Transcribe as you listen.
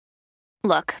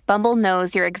Look, Bumble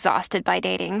knows you're exhausted by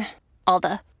dating. All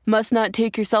the, must not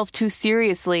take yourself too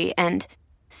seriously, and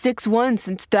 6'1"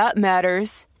 since that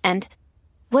matters. And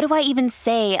what do I even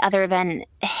say other than,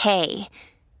 hey?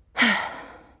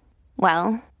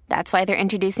 Well, that's why they're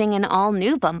introducing an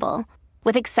all-new Bumble,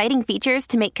 with exciting features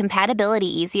to make compatibility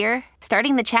easier,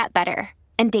 starting the chat better,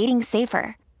 and dating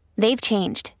safer. They've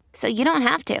changed, so you don't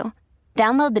have to.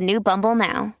 Download the new Bumble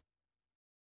now.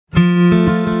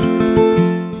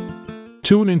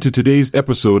 Tune into today's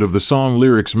episode of the Song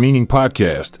Lyrics Meaning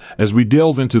Podcast as we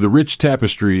delve into the rich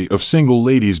tapestry of Single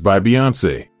Ladies by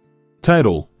Beyonce.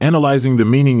 Title: Analyzing the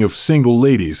Meaning of Single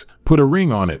Ladies, Put a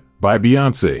Ring on It by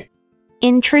Beyonce.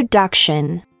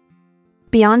 Introduction.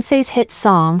 Beyonce's hit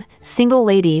song, Single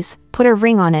Ladies, Put a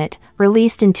Ring on It,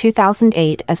 released in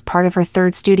 2008 as part of her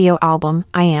third studio album,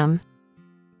 I Am.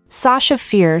 Sasha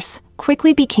Fierce,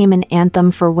 quickly became an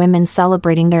anthem for women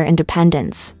celebrating their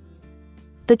independence.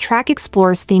 The track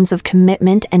explores themes of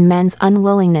commitment and men's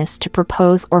unwillingness to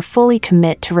propose or fully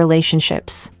commit to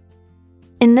relationships.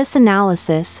 In this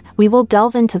analysis, we will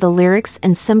delve into the lyrics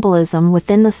and symbolism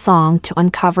within the song to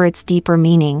uncover its deeper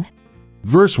meaning.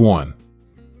 Verse 1.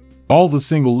 All the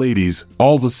single ladies,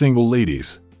 all the single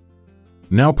ladies.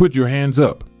 Now put your hands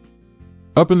up.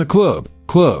 Up in the club,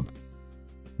 club.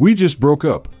 We just broke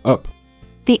up, up.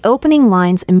 The opening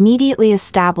lines immediately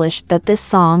establish that this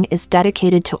song is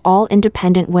dedicated to all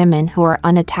independent women who are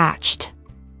unattached.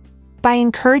 By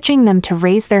encouraging them to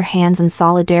raise their hands in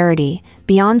solidarity,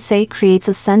 Beyonce creates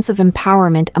a sense of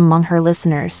empowerment among her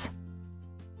listeners.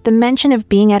 The mention of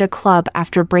being at a club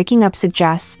after breaking up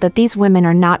suggests that these women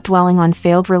are not dwelling on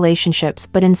failed relationships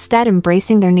but instead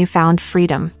embracing their newfound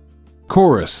freedom.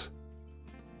 Chorus.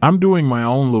 I'm doing my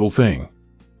own little thing.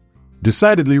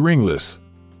 Decidedly ringless.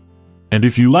 And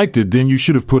if you liked it, then you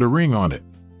should have put a ring on it.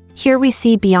 Here we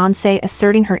see Beyonce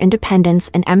asserting her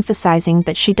independence and emphasizing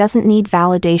that she doesn't need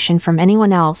validation from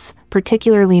anyone else,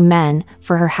 particularly men,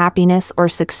 for her happiness or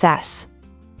success.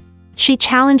 She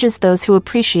challenges those who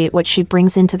appreciate what she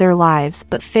brings into their lives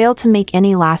but fail to make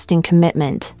any lasting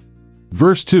commitment.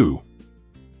 Verse 2.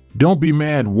 Don't be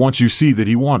mad once you see that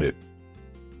he wanted.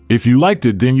 If you liked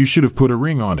it, then you should have put a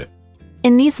ring on it.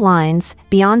 In these lines,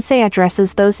 Beyonce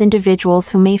addresses those individuals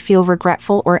who may feel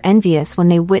regretful or envious when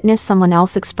they witness someone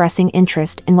else expressing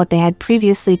interest in what they had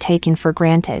previously taken for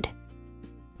granted.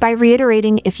 By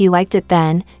reiterating "if you liked it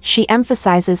then," she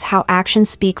emphasizes how actions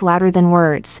speak louder than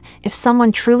words. If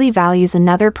someone truly values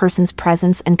another person's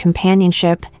presence and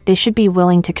companionship, they should be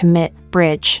willing to commit.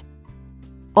 Bridge.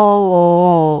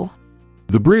 Oh.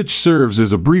 The bridge serves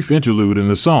as a brief interlude in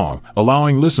the song,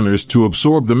 allowing listeners to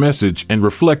absorb the message and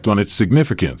reflect on its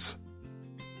significance.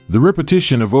 The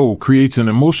repetition of "oh" creates an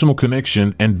emotional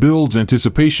connection and builds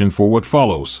anticipation for what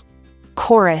follows.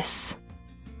 Chorus.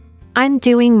 I'm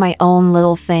doing my own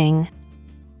little thing.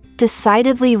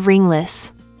 Decidedly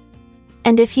ringless.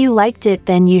 And if you liked it,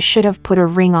 then you should have put a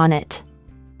ring on it.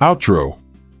 Outro.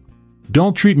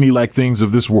 Don't treat me like things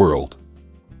of this world.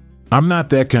 I'm not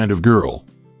that kind of girl.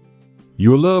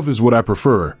 Your love is what I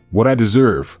prefer, what I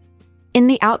deserve. In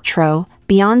the outro,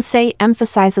 Beyonce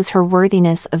emphasizes her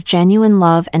worthiness of genuine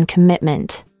love and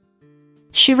commitment.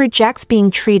 She rejects being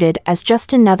treated as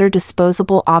just another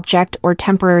disposable object or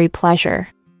temporary pleasure.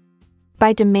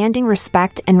 By demanding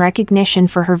respect and recognition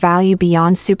for her value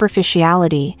beyond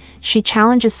superficiality, she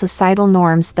challenges societal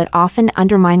norms that often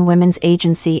undermine women's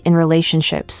agency in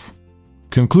relationships.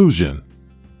 Conclusion.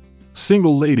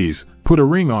 Single Ladies, Put a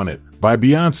Ring on It by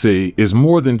Beyonce is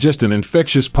more than just an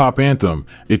infectious pop anthem.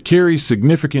 It carries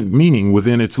significant meaning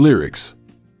within its lyrics.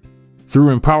 Through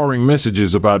empowering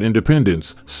messages about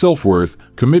independence, self-worth,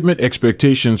 commitment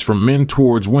expectations from men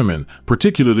towards women,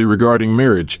 particularly regarding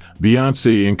marriage,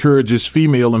 Beyonce encourages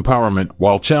female empowerment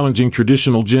while challenging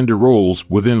traditional gender roles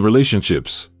within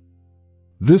relationships.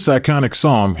 This iconic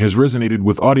song has resonated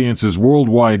with audiences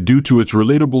worldwide due to its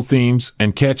relatable themes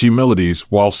and catchy melodies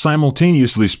while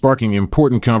simultaneously sparking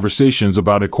important conversations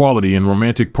about equality in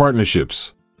romantic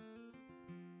partnerships.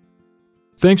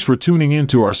 Thanks for tuning in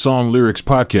to our Song Lyrics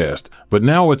podcast, but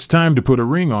now it's time to put a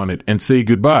ring on it and say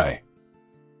goodbye.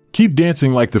 Keep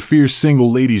dancing like the fierce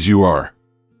single ladies you are.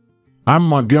 I'm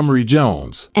Montgomery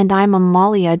Jones. And I'm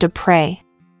Amalia Dupre.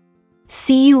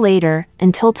 See you later,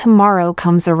 until tomorrow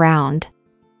comes around.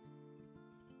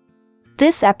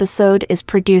 This episode is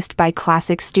produced by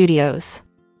Classic Studios.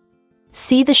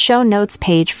 See the show notes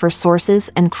page for sources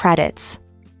and credits.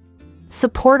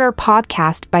 Support our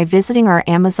podcast by visiting our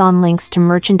Amazon links to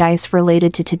merchandise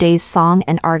related to today's song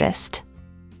and artist.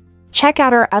 Check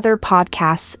out our other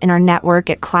podcasts in our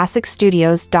network at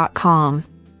classicstudios.com.